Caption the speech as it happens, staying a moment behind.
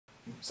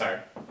Sorry,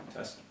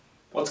 test.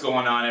 What's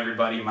going on,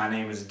 everybody? My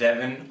name is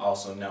Devin,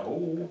 also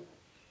known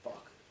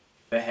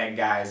the head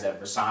guys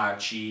at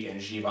Versace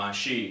and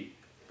Givenchy.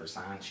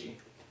 Versace.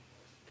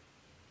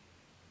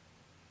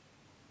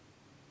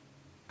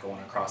 Going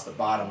across the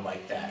bottom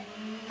like that.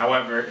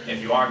 However,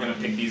 if you are going to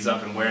pick these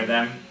up and wear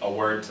them, a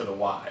word to the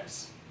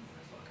wise.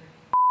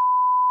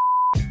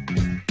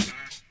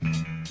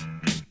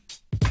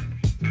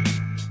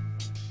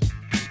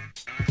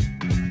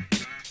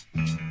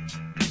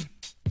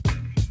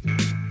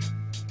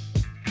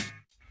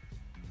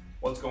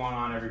 What's going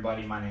on,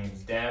 everybody? My name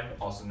is Dev,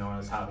 also known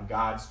as How the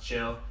Gods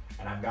Chill,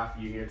 and I've got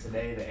for you here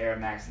today the Air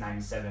Max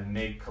 97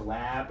 MIG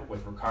collab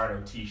with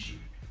Riccardo Tisci.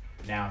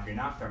 Now, if you're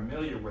not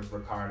familiar with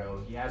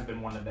Riccardo, he has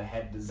been one of the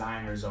head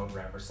designers over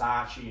at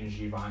Versace and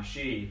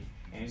Givenchy,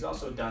 and he's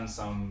also done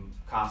some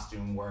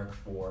costume work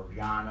for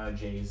Rihanna,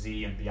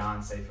 Jay-Z, and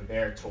Beyonce for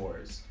their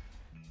tours.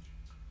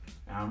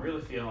 Now, I'm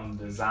really feeling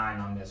the design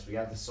on this. We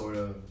got this sort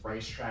of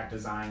racetrack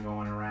design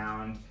going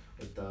around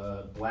with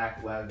the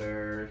black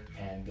leather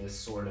and this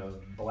sort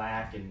of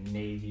black and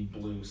navy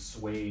blue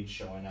suede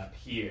showing up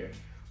here.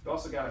 We've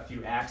also got a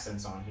few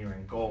accents on here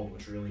in gold,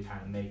 which really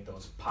kind of make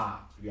those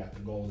pop. We got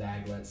the gold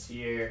aglets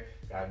here,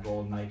 got a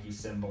gold Nike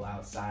symbol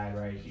outside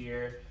right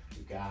here.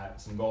 We've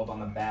got some gold on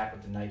the back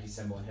with the Nike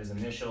symbol and his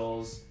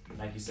initials. The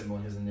Nike symbol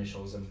and his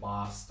initials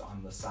embossed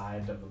on the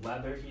side of the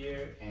leather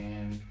here,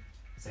 and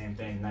same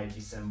thing, Nike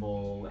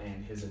symbol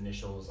and his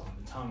initials on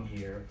the tongue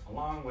here,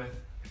 along with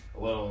a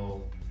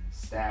little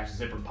stash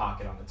zipper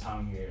pocket on the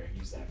tongue here.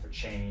 Use that for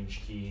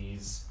change,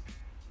 keys.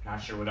 Not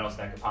sure what else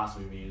that could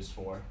possibly be used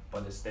for,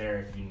 but it's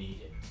there if you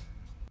need it.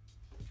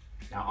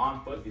 Now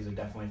on foot, these are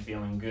definitely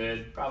feeling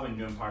good. Probably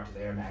due in part to the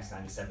Air Max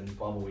 97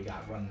 bubble we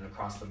got running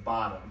across the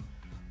bottom.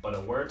 But a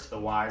word to the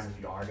wise, if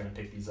you are going to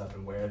pick these up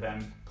and wear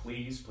them,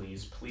 please,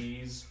 please,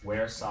 please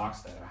wear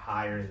socks that are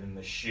higher than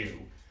the shoe.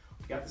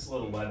 We got this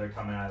little leather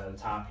coming out of the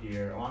top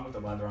here, along with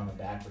the leather on the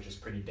back, which is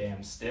pretty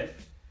damn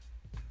stiff.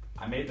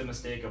 I made the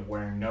mistake of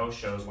wearing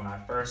no-shows when I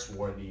first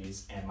wore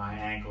these, and my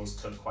ankles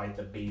took quite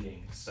the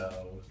beating,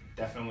 so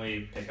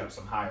definitely pick up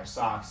some higher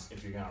socks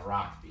if you're gonna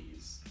rock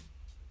these.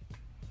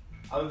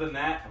 Other than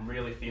that, I'm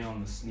really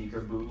feeling the sneaker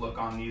boot look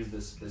on these,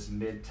 this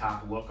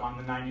mid-top look on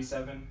the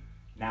 97.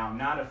 Now, I'm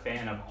not a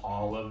fan of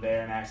all of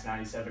their Max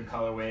 97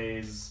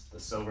 colorways, the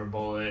silver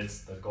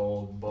bullets, the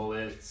gold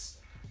bullets,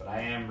 but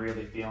I am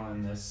really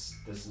feeling this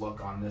look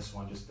on this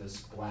one, just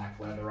this black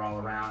leather all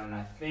around, and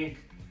I think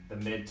the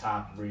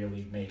mid-top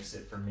really makes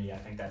it for me. I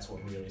think that's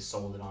what really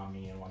sold it on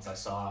me, and once I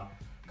saw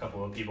a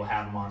couple of people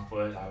have them on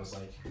foot, I was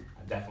like,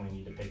 I definitely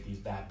need to pick these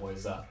bad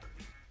boys up.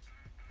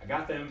 I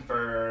got them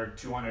for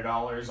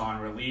 $200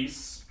 on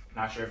release.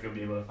 Not sure if you'll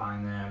be able to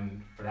find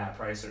them for that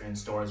price or in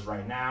stores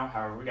right now.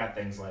 However, we got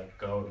things like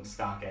Goat and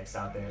StockX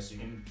out there, so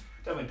you can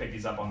definitely pick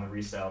these up on the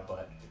resale,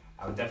 but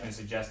I would definitely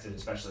suggest it,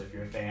 especially if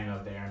you're a fan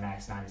of the Air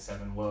Max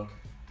 97 look.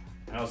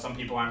 I know some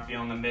people aren't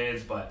feeling the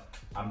mids, but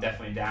I'm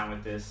definitely down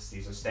with this.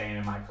 These are staying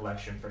in my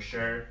collection for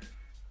sure.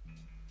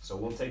 So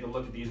we'll take a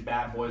look at these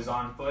bad boys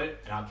on foot,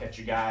 and I'll catch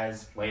you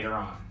guys later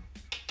on.